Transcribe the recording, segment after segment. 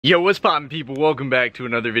Yo, what's poppin' people? Welcome back to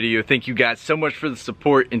another video. Thank you guys so much for the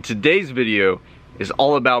support. And today's video is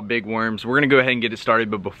all about big worms. We're gonna go ahead and get it started,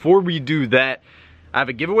 but before we do that, I have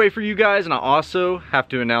a giveaway for you guys, and I also have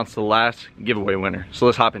to announce the last giveaway winner. So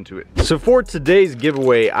let's hop into it. So for today's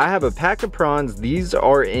giveaway, I have a pack of prawns. These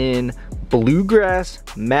are in Bluegrass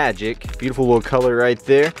Magic. Beautiful little color right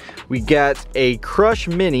there. We got a Crush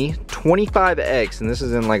Mini 25X, and this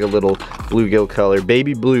is in like a little bluegill color,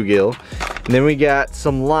 baby bluegill. And then we got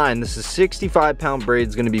some line. This is 65-pound braid.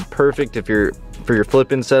 It's gonna be perfect if you're for your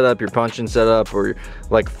flipping setup, your punching setup, or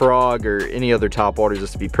like frog or any other top waters.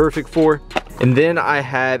 This would be perfect for. And then I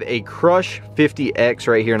have a Crush 50X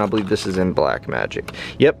right here, and I believe this is in Black Magic.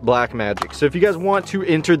 Yep, Black Magic. So if you guys want to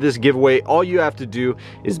enter this giveaway, all you have to do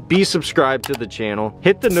is be subscribed to the channel,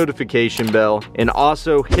 hit the notification bell, and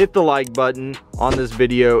also hit the like button on this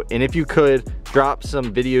video. And if you could, drop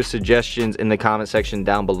some video suggestions in the comment section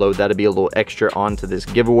down below. That'll be a little extra onto this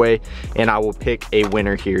giveaway, and I will pick a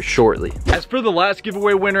winner here shortly. As for the last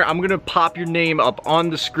giveaway winner, I'm gonna pop your name up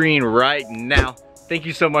on the screen right now. Thank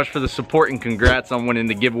you so much for the support and congrats on winning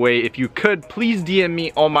the giveaway. If you could, please DM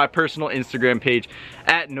me on my personal Instagram page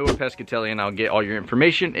at Noah Pescatelli, and I'll get all your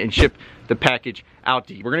information and ship the package out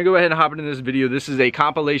to you. We're gonna go ahead and hop into this video. This is a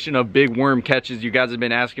compilation of big worm catches. You guys have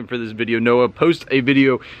been asking for this video. Noah, post a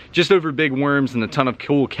video just over big worms and a ton of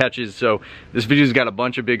cool catches. So this video's got a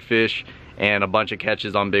bunch of big fish and a bunch of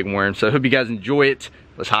catches on big worms. So I hope you guys enjoy it.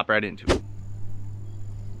 Let's hop right into it.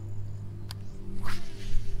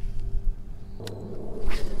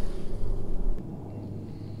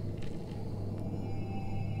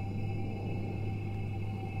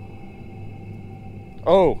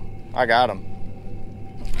 Oh, I got him.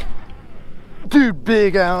 Dude,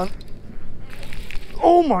 big Alan.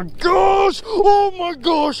 Oh my gosh! Oh my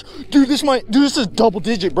gosh! Dude, this is double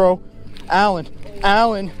digit, bro. Alan.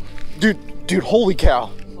 Dude, holy cow.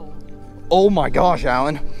 Oh my gosh,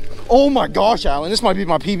 Alan. Oh my gosh, Alan. This might be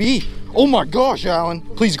my PB. Oh my gosh, Alan.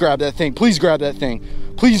 Please grab that thing. Please grab that thing.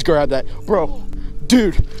 Please grab that. Bro.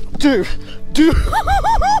 Dude.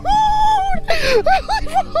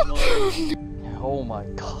 Oh my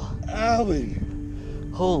god.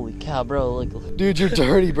 Alan. Holy cow, bro. Look. Dude, you're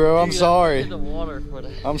dirty, bro. I'm sorry. In the water for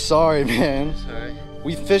the... I'm sorry, man. Sorry.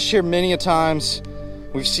 We fished here many a times.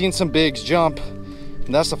 We've seen some bigs jump,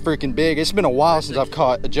 and that's a freaking big. It's been a while since I've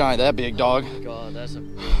caught a giant that big, dog. Oh god, that's a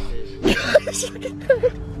big fish.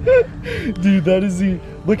 Dude, that is the...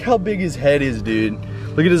 Look how big his head is, dude.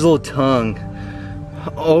 Look at his little tongue.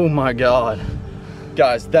 Oh my god.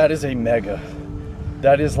 Guys, that is a mega.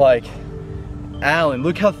 That is like... Alan,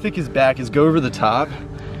 look how thick his back is. Go over the top.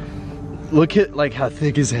 Look at like how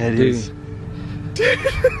thick his head is.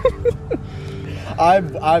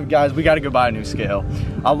 Guys, we got to go buy a new scale.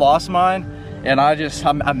 I lost mine, and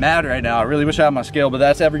I'm mad right now. I really wish I had my scale, but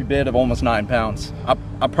that's every bit of almost 9 pounds.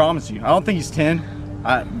 I promise you. I don't think he's 10.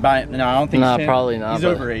 I don't think he's 10. Probably not. He's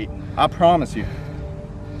over 8. I promise you.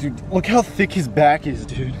 Dude, look how thick his back is,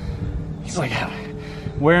 dude. He's like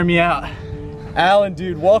wearing me out. Alan,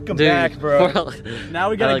 dude, welcome back, bro. Now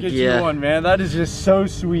we gotta get you on, man. That is just so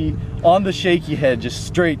sweet. On the shaky head, just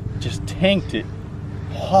straight, just tanked it.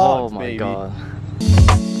 Hogs, oh my baby. god.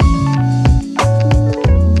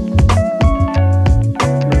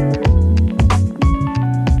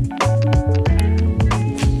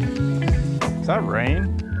 Is that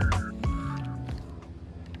rain?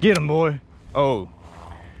 Get him, boy. Oh,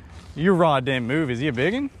 your rod didn't move. Is he a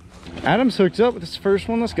big one? Adam's hooked up with his first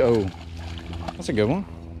one. Let's go. That's a good one.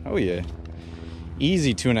 Oh yeah.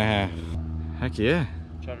 Easy 2.5. Heck yeah.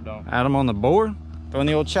 Chatter donkey. Adam on the board. Throwing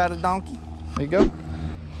the old chatter donkey. There you go.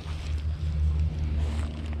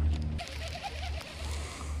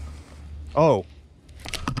 Oh.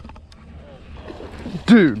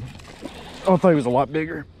 Dude. I thought he was a lot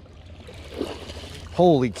bigger.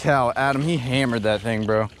 Holy cow, Adam, he hammered that thing,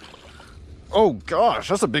 bro. Oh gosh,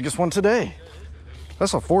 that's the biggest one today.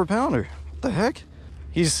 That's a 4-pounder. What the heck?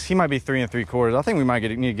 He might be 3 3/4. I think we might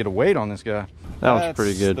need to get a weight on this guy. That was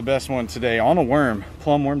pretty good. The best one today on a worm,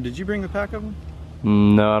 plum worm. Did you bring the pack of them?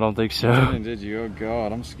 No, I don't think so. Did you? Oh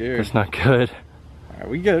god, I'm scared. It's not good. All right,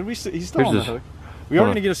 we good. He's still on the hook. We are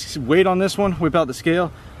gonna get a weight on this one. Whip out the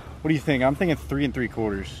scale. What do you think? I'm thinking 3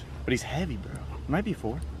 3/4. But he's heavy, bro. He might be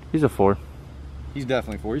 4. He's a 4. He's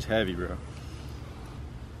definitely 4. He's heavy, bro.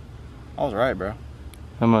 I was right, bro.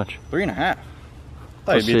 How much? 3.5. I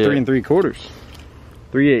thought he'd be 3 3/4.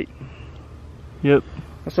 3/8. Yep.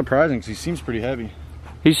 That's surprising because he seems pretty heavy.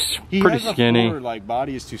 He's pretty skinny. His like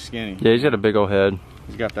body is too skinny. Yeah, he's got a big old head.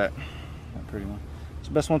 He's got that pretty one. It's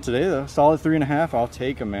the best one today though. Solid 3.5. I'll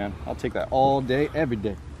take him, man. I'll take that all day, every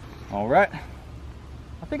day. All right.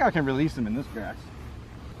 I think I can release him in this grass.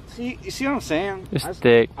 See, you see what I'm saying? It's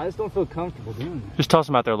thick. I just don't feel comfortable doing that. Just toss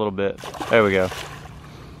them out there a little bit. There we go.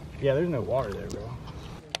 Yeah, there's no water there, bro.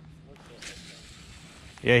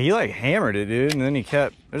 Yeah, he like hammered it, dude, and then he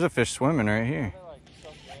kept, there's a fish swimming right here.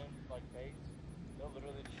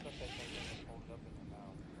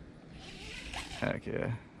 Heck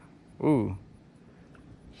yeah. Ooh.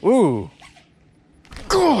 Ooh.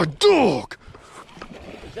 God, dog!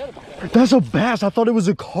 That's a bass. I thought it was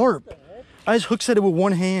a carp. I just hook set it with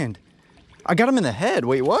one hand. I got him in the head.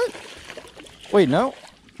 Wait, what? Wait, no.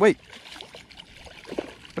 Wait.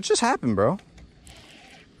 What just happened, bro?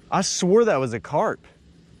 I swore that was a carp.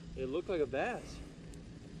 It looked like a bass.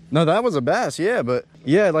 No, that was a bass, yeah, but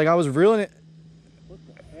yeah, like I was reeling it. What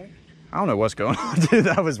the heck? I don't know what's going on, dude.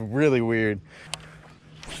 That was really weird.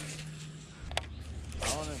 I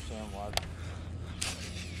don't understand why.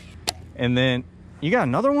 And then you got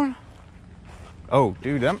another one? Oh,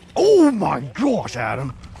 dude, oh my gosh,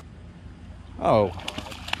 Adam. Oh,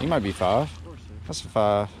 he might be 5. That's a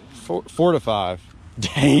 5. 4 to 5.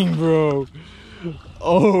 Dang, bro.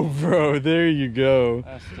 Oh, bro, there you go.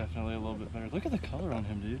 That's definitely a little bit better. Look at the color on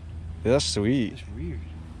him, dude. Yeah, that's sweet. It's weird.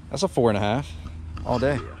 That's a 4.5 all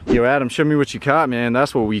day. Yo, Adam, show me what you caught, man.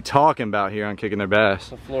 That's what we talking about here on Kicking Their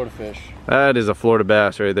Bass. It's a Florida fish. That is a Florida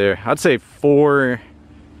bass right there. I'd say 4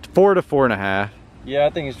 to 4.5. Yeah,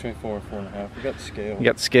 I think it's between 4 and 4.5. We got the scale. You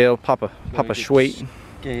got the scale, Papa Schwait.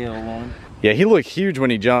 Scale on. Yeah, he looked huge when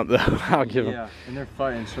he jumped, though. I'll give him. Yeah, and they're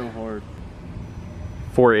fighting so hard.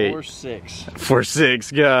 4.8. 4.6.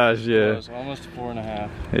 4.6, gosh, yeah. Close, almost 4.5.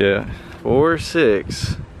 Yeah,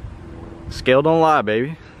 4.6. Scale don't lie,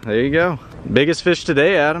 baby. There you go. Biggest fish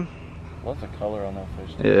today, Adam. Love the color on that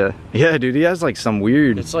fish. Yeah. Yeah, dude, he has like some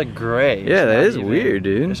weird. It's like gray. Yeah, that is weird,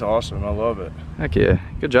 dude. It's awesome. I love it. Heck yeah.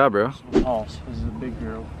 Good job, bro. Oh, this is a big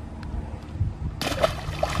girl.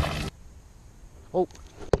 Oh.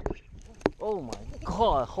 Oh my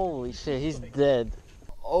god, holy shit, he's dead.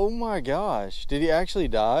 Oh my gosh. Did he actually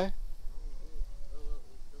die?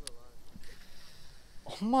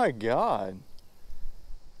 Oh my god.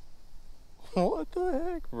 What the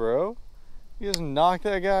heck, bro? You just knocked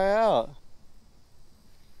that guy out.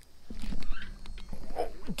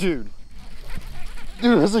 Dude.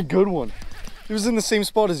 Dude, that's a good one. He was in the same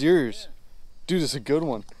spot as yours. Dude, it's a good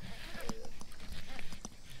one.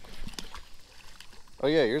 Oh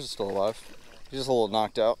yeah, yours is still alive. He's just a little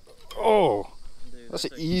knocked out. Oh, that's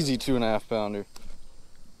an easy 2.5 pounder.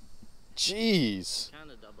 Jeez.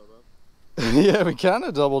 Kinda doubled up. Yeah, we kind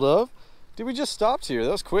of doubled up. Dude, we just stopped here.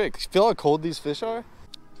 That was quick. Feel how cold these fish are?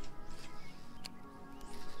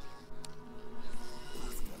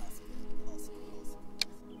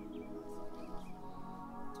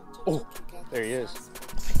 Oh, there he is.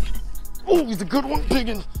 Oh, he's a good one,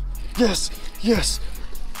 biggin. Yes, yes,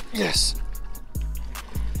 yes,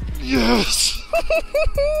 yes.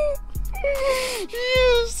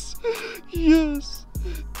 Yes, yes,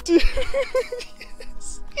 dude.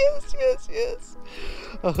 Yes, yes, yes, yes.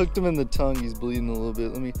 I hooked him in the tongue. He's bleeding a little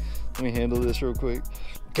bit. Let me handle this real quick.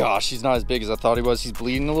 Gosh, he's not as big as I thought he was. He's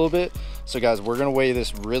bleeding a little bit. So guys, we're gonna weigh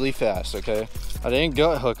this really fast, okay? I didn't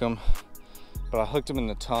gut hook him, but I hooked him in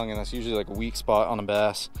the tongue, and that's usually like a weak spot on a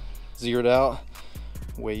bass. Zeroed out.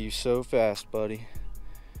 Weigh you so fast, buddy.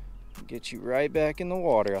 Get you right back in the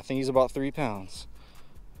water. I think he's about 3 pounds.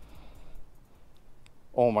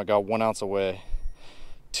 Oh my God, 1 ounce away.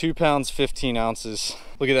 2 pounds, 15 ounces.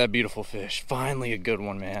 Look at that beautiful fish. Finally a good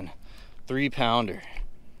one, man. 3 pounder.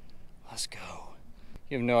 Let's go.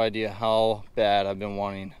 You have no idea how bad I've been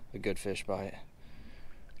wanting a good fish bite.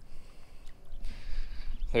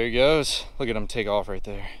 There he goes. Look at him take off right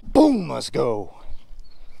there. Boom, let's go.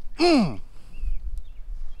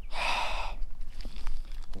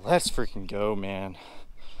 Let's freaking go, man.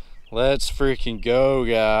 Let's freaking go,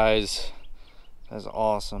 guys. That's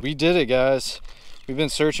awesome. We did it, guys. We've been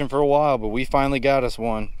searching for a while, but we finally got us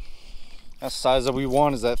one. That size that we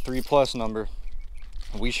want is that 3+ number.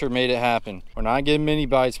 We sure made it happen. We're not getting many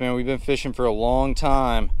bites, man. We've been fishing for a long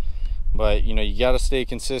time, but you know, you got to stay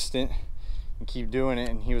consistent and keep doing it.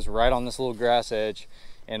 And he was right on this little grass edge.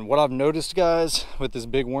 And what I've noticed, guys, with this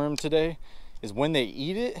big worm today is when they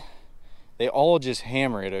eat it, they all just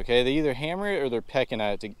hammer it, okay? They either hammer it or they're pecking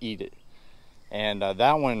at it to eat it. And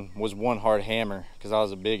that one was one hard hammer because I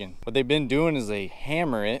was a big one. What they've been doing is they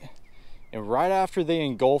hammer it, and right after they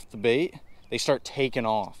engulf the bait, they start taking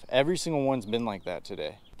off. Every single one's been like that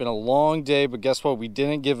today. It's been a long day, but guess what? We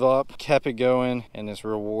didn't give up, kept it going, and it's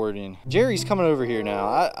rewarding. Jerry's coming over here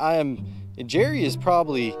now. Jerry is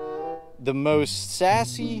probably the most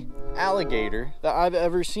sassy alligator that I've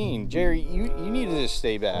ever seen. Jerry, you need to just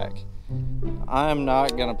stay back. I'm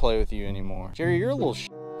not gonna play with you anymore. Jerry, you're a little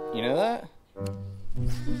You know that?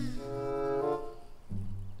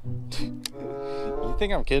 You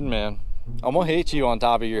think I'm kidding, man? I'm gonna hit you on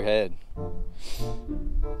top of your head.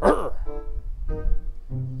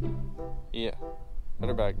 Yeah, put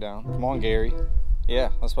her back down. Come on, Gary. Yeah,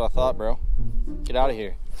 that's what I thought, bro. Get out of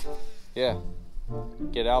here. Yeah,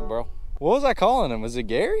 get out, bro. What was I calling him? Was it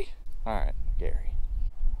Gary? All right, Gary.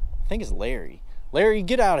 I think it's Larry. Larry,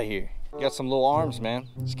 get out of here. You got some little arms, man.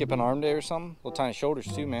 Skip an arm day or something? Little tiny shoulders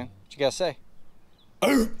too, man. What you gotta say?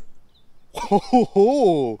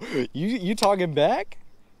 Oh, you talking back?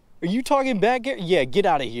 Are you talking back, Gary? Yeah, get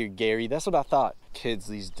out of here, Gary. That's what I thought. Kids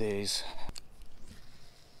these days.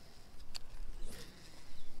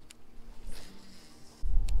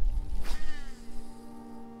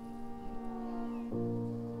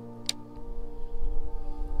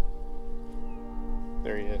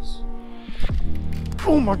 There he is.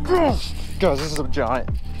 Oh my gosh! Guys, this is a giant.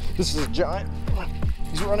 This is a giant.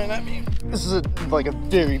 He's running at me. This is like a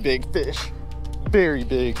very big fish. Very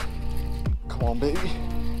big. Come on, baby.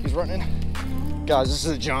 He's running. Guys, this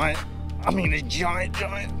is a giant. I mean a giant.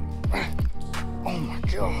 Oh my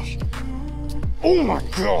gosh. Oh my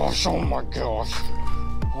gosh. Oh my gosh.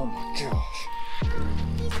 Oh my gosh.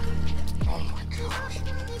 Oh my gosh.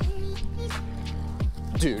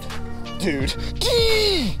 Dude.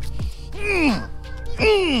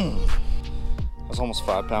 That's almost a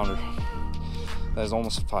 5-pounder. That is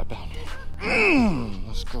almost a 5-pounder.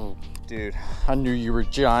 Let's go. Dude, I knew you were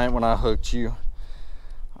giant when I hooked you.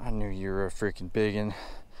 I knew you were a freaking biggin.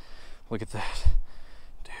 Look at that.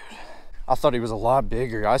 Dude, I thought he was a lot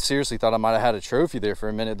bigger. I seriously thought I might have had a trophy there for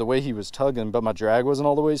a minute, the way he was tugging, but my drag wasn't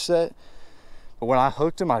all the way set. But when I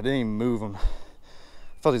hooked him, I didn't even move him.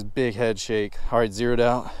 I felt his big head shake. All right, zeroed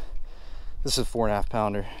out. This is a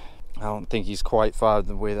 4.5-pounder. I don't think he's quite 5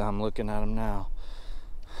 the way that I'm looking at him now.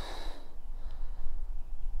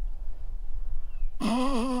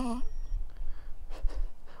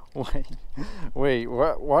 Wait,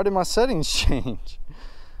 why did my settings change?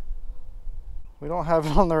 We don't have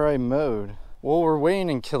it on the right mode. Well, we're weighing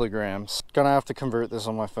in kilograms. Gonna have to convert this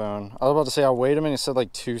on my phone. I was about to say I weighed him and it said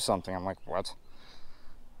like 2 something. I'm like, what?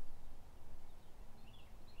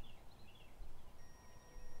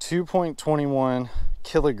 2.21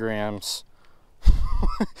 kilograms.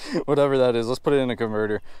 Whatever that is, let's put it in a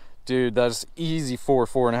converter. Dude, that's easy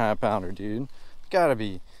 4.5-pounder, dude. Gotta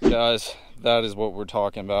be. Guys, that is what we're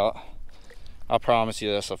talking about. I promise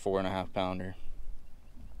you that's a 4.5-pounder.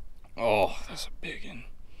 Oh, that's a big one.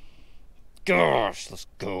 Gosh, let's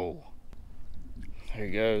go. There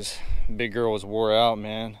he goes. Big girl was wore out,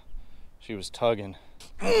 man. She was tugging.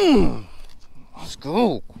 Let's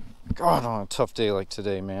go. God, on a tough day like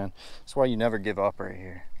today, man. That's why you never give up right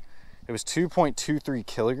here. It was 2.23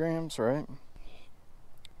 kilograms, right?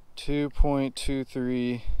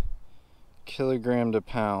 2.23 kilogram to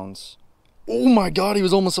pounds. Oh my God, he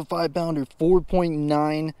was almost a 5-pounder.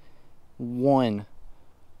 4.91.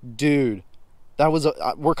 Dude, that was a,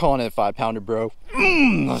 we're calling it a 5-pounder, bro.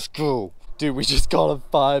 Let's go. Dude, we just caught a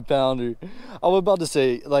 5-pounder. I was about to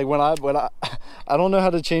say, like, when I don't know how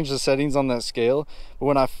to change the settings on that scale, but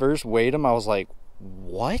when I first weighed him, I was like,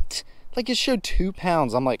 what? Like, it showed 2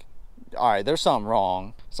 pounds. I'm like, all right, there's something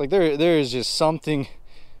wrong. It's like there is just something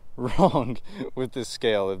wrong with this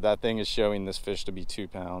scale if that thing is showing this fish to be 2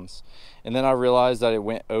 pounds. And then I realized that it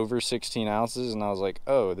went over 16 ounces and I was like,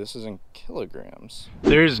 oh, this is in kilograms.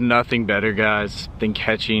 There's nothing better, guys, than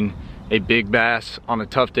catching a big bass on a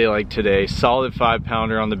tough day like today. Solid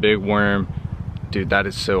 5-pounder on the big worm. Dude, that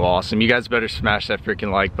is so awesome. You guys better smash that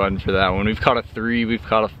freaking like button for that one. We've caught a 3, we've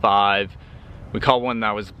caught a 5. We caught one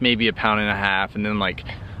that was maybe a 1.5 pounds, and then like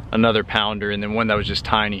another pounder, and then one that was just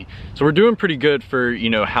tiny. So we're doing pretty good for, you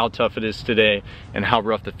know, how tough it is today and how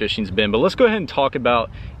rough the fishing's been. But let's go ahead and talk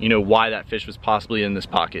about, you know, why that fish was possibly in this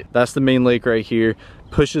pocket. That's the main lake right here,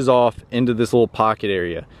 pushes off into this little pocket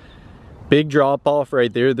area. Big drop off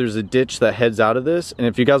right there. There's a ditch that heads out of this. And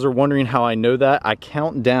if you guys are wondering how I know that, I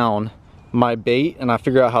count down my bait and I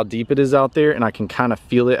figure out how deep it is out there, and I can kind of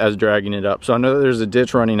feel it as dragging it up. So I know that there's a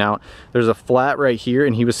ditch running out. There's a flat right here,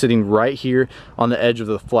 and he was sitting right here on the edge of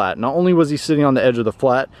the flat. Not only was he sitting on the edge of the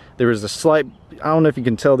flat, there was a slight, I don't know if you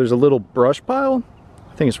can tell, there's a little brush pile.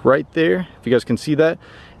 I think it's right there, if you guys can see that.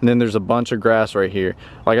 And then there's a bunch of grass right here.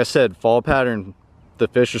 Like I said, fall pattern, the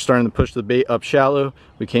fish are starting to push the bait up shallow.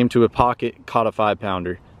 We came to a pocket, caught a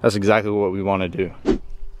 5-pounder. That's exactly what we want to do.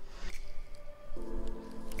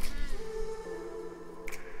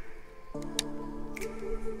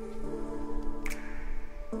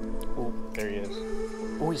 There he is.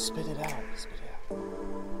 Oh, he spit it out. He spit it out.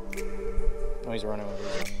 Oh, he's running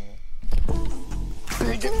with it.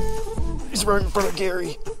 He's right in front of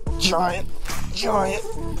Gary. Giant.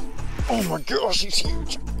 Oh my gosh, he's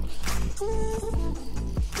huge.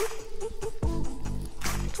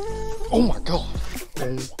 Oh my god.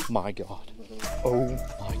 Oh my god. Oh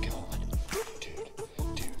my god.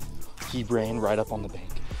 Dude. He ran right up on the bank.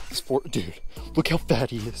 Dude, look how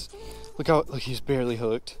fat he is. Look, he's barely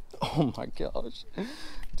hooked. Oh my gosh.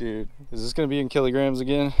 Dude, is this gonna be in kilograms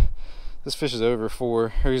again? This fish is over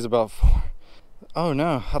 4, or he's about 4. Oh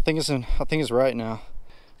no, I think it's right now.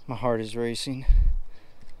 My heart is racing.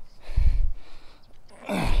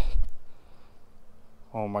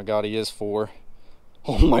 Oh my god, he is 4.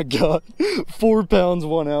 Oh my god, 4 pounds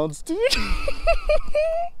 1 ounce, dude.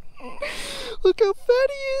 Look how fat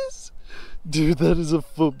he is. Dude, that is a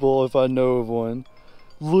football if I know of one.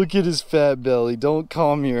 Look at his fat belly. Don't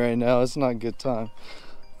call me right now, it's not a good time.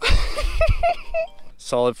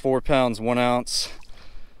 Solid 4 pounds 1 ounce.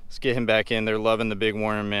 Let's get him back in. They're loving the big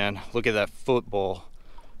worm, man. Look at that football.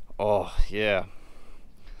 Oh yeah,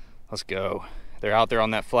 let's go. They're out there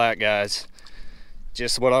on that flat, guys.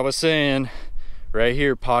 Just what I was saying right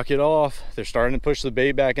here, pocket off. They're starting to push the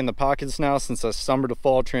bait back in the pockets now since the summer to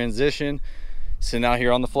fall transition. Sitting out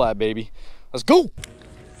here on the flat, baby. Let's go.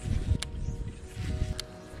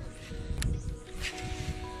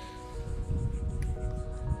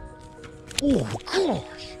 Oh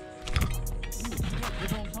gosh,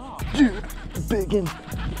 dude,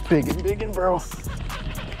 biggin, bro.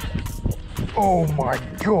 Oh my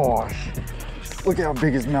gosh, look how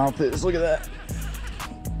big his mouth is. Look at that.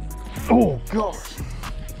 Oh gosh,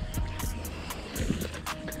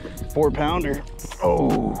 4 pounder.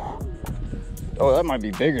 Oh, that might be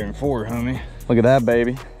bigger than 4, homie. Look at that,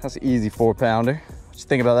 baby. That's an easy 4 pounder. What you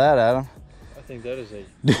think about that, Adam? I think that is a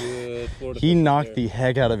good Florida. He knocked the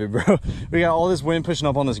heck out of it, bro. We got all this wind pushing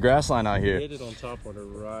up on this grass line out here. He hit it on top of it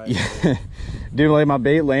right. Yeah. Dude, like my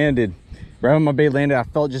bait landed. Right when my bait landed, I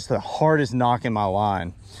felt just the hardest knock in my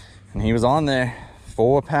line. And he was on there.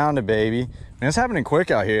 4 pounder, baby. Man, it's happening quick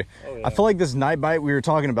out here. Oh, yeah. I feel like this night bite, we were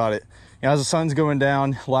talking about it. You know, as the sun's going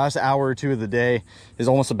down, last hour or 2 of the day is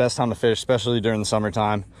almost the best time to fish, especially during the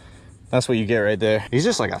summertime. That's what you get right there. He's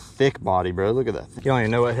just like a thick body, bro. Look at that. You don't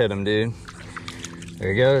even know what hit him, dude. There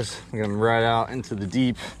he goes. We're gonna right out into the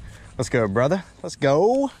deep. Let's go, brother. Let's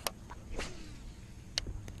go.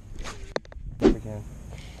 Again.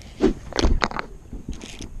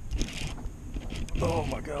 Oh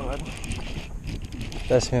my god.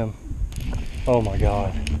 That's him. Oh my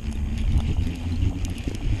god.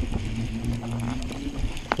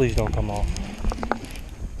 Please don't come off.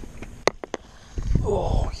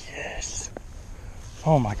 Oh yes.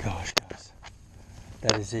 Oh my gosh, guys.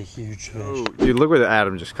 That is a huge fish. Oh, dude, look what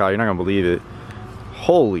Adam just caught. You're not gonna believe it.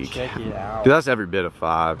 Holy Check it out. Dude, that's every bit of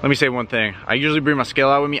 5. Let me say one thing. I usually bring my scale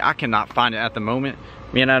out with me. I cannot find it at the moment.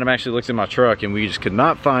 Me and Adam actually looked in my truck and we just could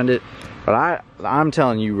not find it. But I'm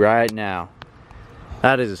telling you right now,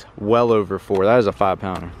 that is well over 4. That is a 5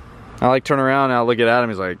 pounder. I like turn around and I look at Adam,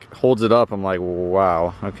 he's like, holds it up. I'm like,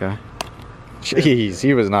 wow, okay. Jeez,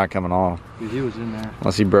 he was not coming off. Dude, he was in there.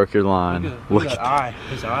 Unless he broke your line. Look at that eye.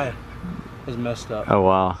 His eye is messed up. Oh,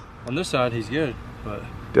 wow. On this side, he's good, but...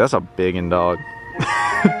 Dude, that's a biggin' dog.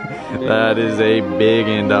 That is a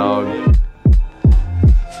biggin' dog.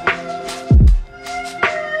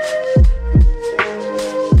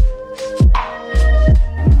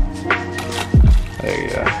 There you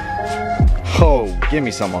go. Oh, give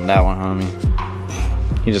me some on that one,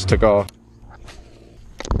 homie. He just took off.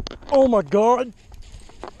 Oh my god!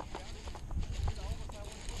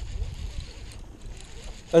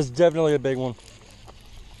 That's definitely a big one.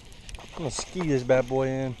 I'm gonna ski this bad boy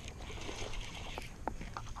in.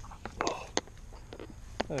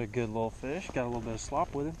 That's a good little fish. Got a little bit of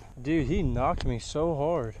slop with him. Dude, he knocked me so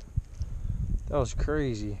hard. That was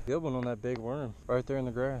crazy. Good one on that big worm right there in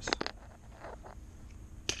the grass.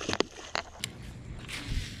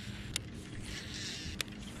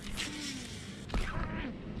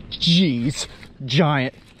 Jeez,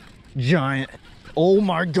 giant. Oh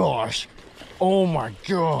my gosh. Oh my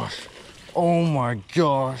gosh. Oh my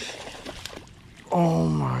gosh. Oh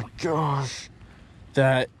my gosh.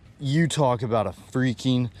 That, you talk about a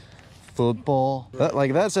freaking football.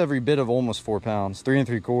 That's every bit of almost 4 pounds, 3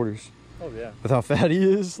 3/4. Oh yeah. With how fat he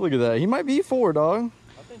is, look at that. He might be 4, dog.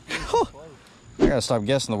 I think he's close. I gotta stop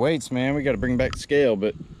guessing the weights, man. We gotta bring back the scale,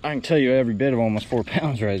 but I can tell you every bit of almost 4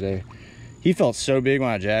 pounds right there. He felt so big when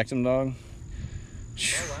I jacked him, dog. My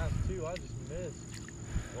last 2, I just missed.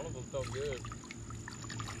 One of them felt good.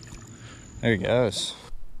 There he goes.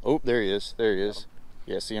 Oh, there he is. There he is.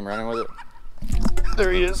 Yeah, see him running with it?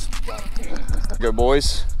 There he is. Go,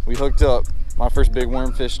 boys. We hooked up. My first big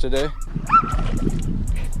worm fish today.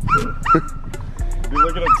 Dude,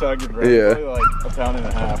 look at him tugging, bro. Yeah. Probably like a pound and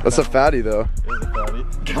a half. That's a fatty though. It is a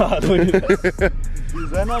fatty. God, look at this. Is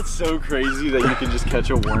that not so crazy that you can just catch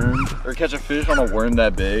a worm or catch a fish on a worm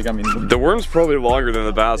that big? I mean, The worm's probably longer than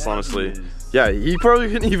the bass, honestly. Yeah, he probably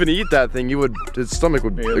couldn't even eat that thing. His stomach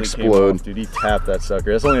would barely explode. came off, dude, he tapped that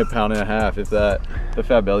sucker. That's only a pound and a half, if that. The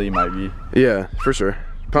fat belly might be. Yeah, for sure.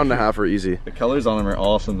 Pound and a half are easy. The colors on them are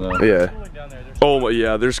awesome, though. Yeah. Oh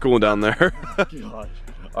yeah, they're schooling down there. Gosh.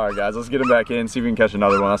 All right, guys, let's get him back in, see if we can catch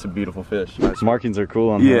another one. That's a beautiful fish. Nice. Markings are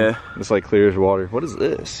cool on Yeah. them. It's like clear as water. What is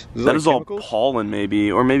this? That is all pollen, maybe,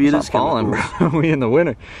 or maybe it is pollen, bro. We in the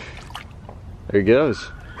winter. There he goes.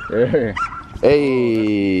 There.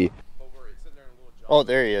 Hey. Oh,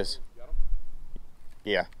 there he is.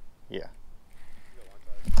 Yeah. Yeah.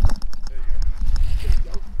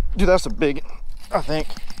 Dude, that's a big, I think.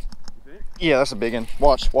 Yeah, that's a big one.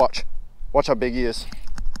 Watch, watch. Watch how big he is.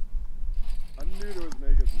 I knew there was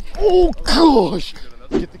megas. Oh, gosh.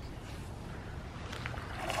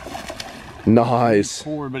 Nice.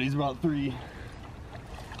 4, but he's about 3.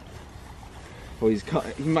 Well,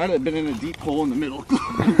 he might have been in a deep hole in the middle.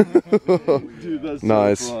 Dude, that's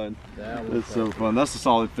Nice. so fun. That's so fun. That's a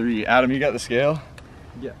solid 3. Adam, you got the scale?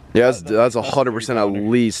 Yeah, that's 100% at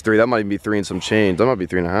least 3. That might be 3 and some change. That might be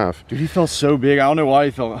 3.5. Dude, he felt so big. I don't know why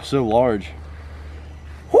he felt so large.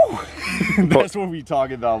 Whew. That's what we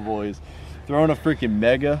talking about, boys. Throwing a freaking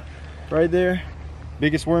mega right there.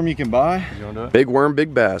 Biggest worm you can buy. You want to do it? Big worm,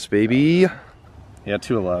 big bass, baby. Yeah,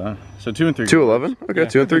 211. So 2 3/4. 211? Okay, Yeah,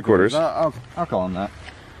 2 3/4. I'll call him that.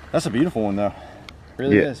 That's a beautiful one though.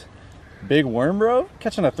 Really Yeah. is. Big worm, bro.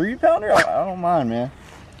 Catching a 3-pounder? I don't mind, man.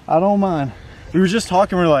 I don't mind. We were just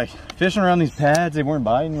talking, we are like fishing around these pads, they weren't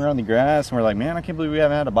biting around the grass, and we're like, man, I can't believe we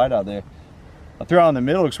haven't had a bite out there. I threw it out in the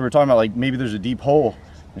middle because we were talking about like maybe there's a deep hole.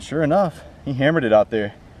 And sure enough, he hammered it out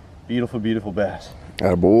there. Beautiful, beautiful bass.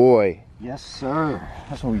 Attaboy. Yes, sir.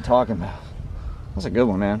 That's what we talking about. That's a good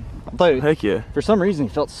one, man. I thought Heck yeah. for some reason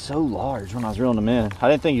he felt so large when I was reeling him in. I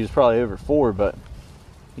didn't think he was probably over 4, but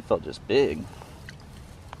he felt just big.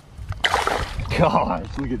 Gosh,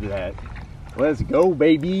 look at that. Let's go,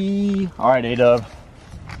 baby. All right, A-Dub.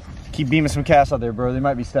 Keep beaming some casts out there, bro. They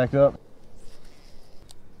might be stacked up.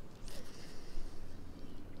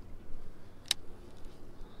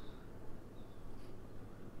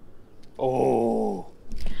 Oh.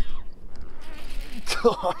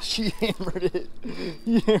 Gosh, he hammered it.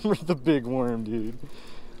 He hammered the big worm, dude.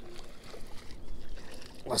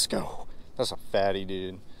 Let's go. That's a fatty,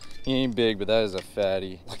 dude. He ain't big, but that is a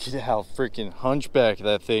fatty. Look at how freaking hunchback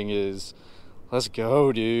that thing is. Let's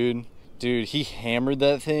go, dude. Dude, he hammered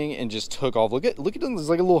that thing and just took off. Look at him, he's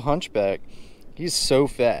like a little hunchback. He's so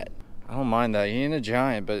fat. I don't mind that. He ain't a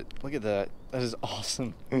giant, but look at that. That is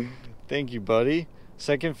awesome. Thank you, buddy.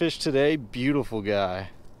 Second fish today, beautiful guy.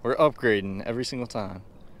 We're upgrading every single time.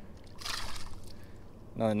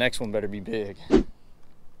 Now the next one better be big.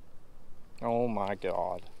 Oh my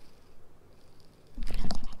God.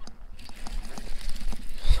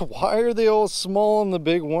 Why are they all small on the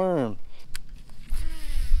big worm?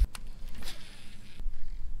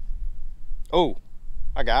 Oh,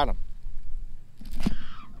 I got him.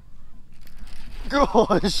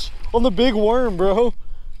 Gosh, on the big worm, bro.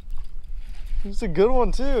 It's a good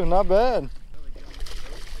one too, not bad.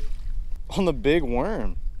 On the big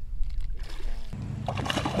worm.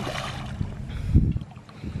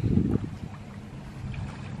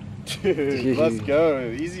 Dude, let's go.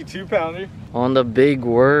 Easy 2-pounder. On the big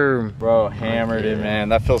worm. Bro, hammered it, man.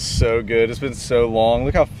 That feels so good. It's been so long.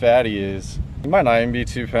 Look how fat he is. He might not even be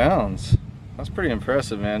 2 pounds. That's pretty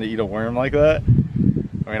impressive, man, to eat a worm like that.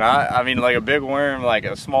 I mean, like a big worm, like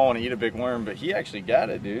a small one to eat a big worm, but he actually got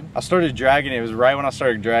it, dude. I started dragging it. It was right when I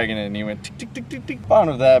started dragging it, and he went tick, tick, tick, tick, tick. Fine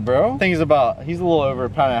with that, bro. I think he's a little over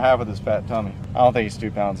 1.5 pounds with his fat tummy. I don't think he's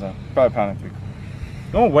 2 pounds, though. Probably 1.3 pounds.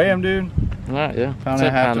 Don't weigh him, dude. Right, yeah. 1.5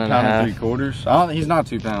 to 1.75 pounds. He's not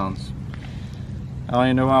 2 pounds. I don't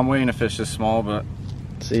even know why I'm weighing a fish this small, but.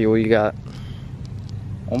 See what you got.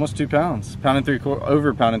 Almost 2 pounds. 1.75 pounds,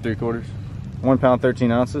 over 1.75 pounds. 1 pound,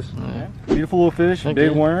 13 ounces. Yeah. Beautiful little fish, Thank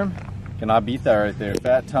big you. worm. Cannot beat that right there.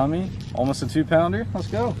 Fat tummy, almost a 2-pounder. Let's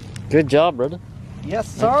go. Good job, brother. Yes,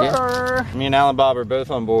 sir. Me and Alan Bob are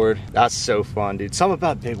both on board. That's so fun, dude. Something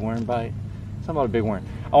about big worm bite. Something about a big worm.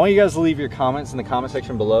 I want you guys to leave your comments in the comment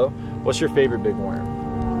section below. What's your favorite big worm?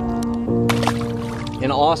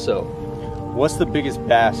 And also, what's the biggest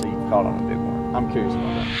bass that you've caught on a big worm? I'm curious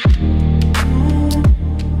about that.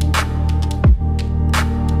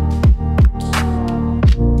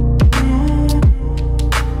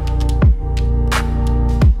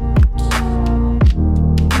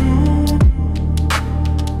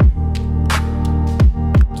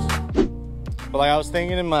 But like I was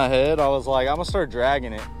thinking in my head, I was like, I'm gonna start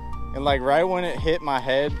dragging it. And like right when it hit my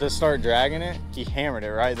head to start dragging it, he hammered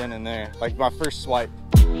it right then and there. Like my first swipe.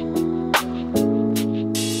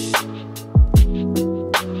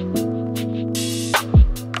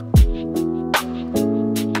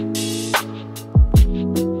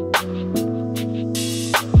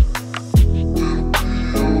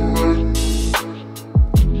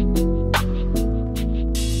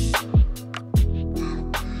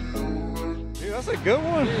 That's a good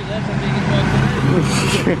one. Dude, that's the biggest one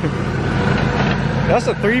today. That's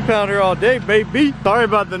a 3-pounder all day, baby. Sorry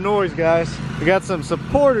about the noise, guys. We got some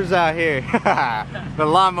supporters out here. The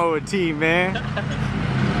lawnmower team, man.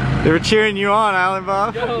 They were cheering you on, Alan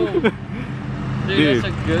Bob. Yo. Dude, that's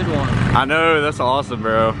a good one. I know, that's awesome,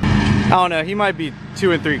 bro. I don't know, he might be 2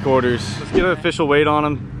 3/4. Let's get an official weight on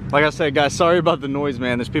him. Like I said, guys, sorry about the noise,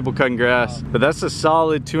 man. There's people cutting grass. But that's a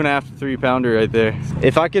solid 2.5 to 3-pounder right there.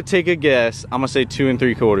 If I could take a guess, I'm gonna say 2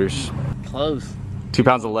 3/4. Close. 2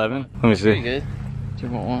 pounds 11. Let me see. Pretty good.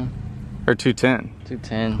 2.1. Or 210.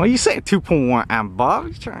 210. Well, you say 2.1, I'm Bob.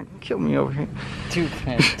 You're trying to kill me over here.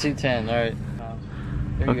 210. 210. All right.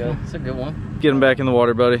 There you go. That's a good one. Get him back in the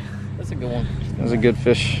water, buddy. That's a good one. That's a good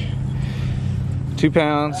fish. 2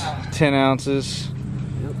 pounds, 10 ounces.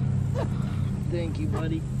 Thank you,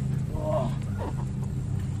 buddy.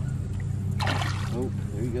 Oh,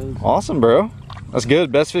 there he goes. Awesome, bro. That's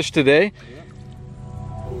good. Best fish today.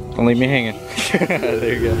 Don't leave me hanging.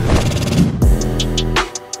 There you go.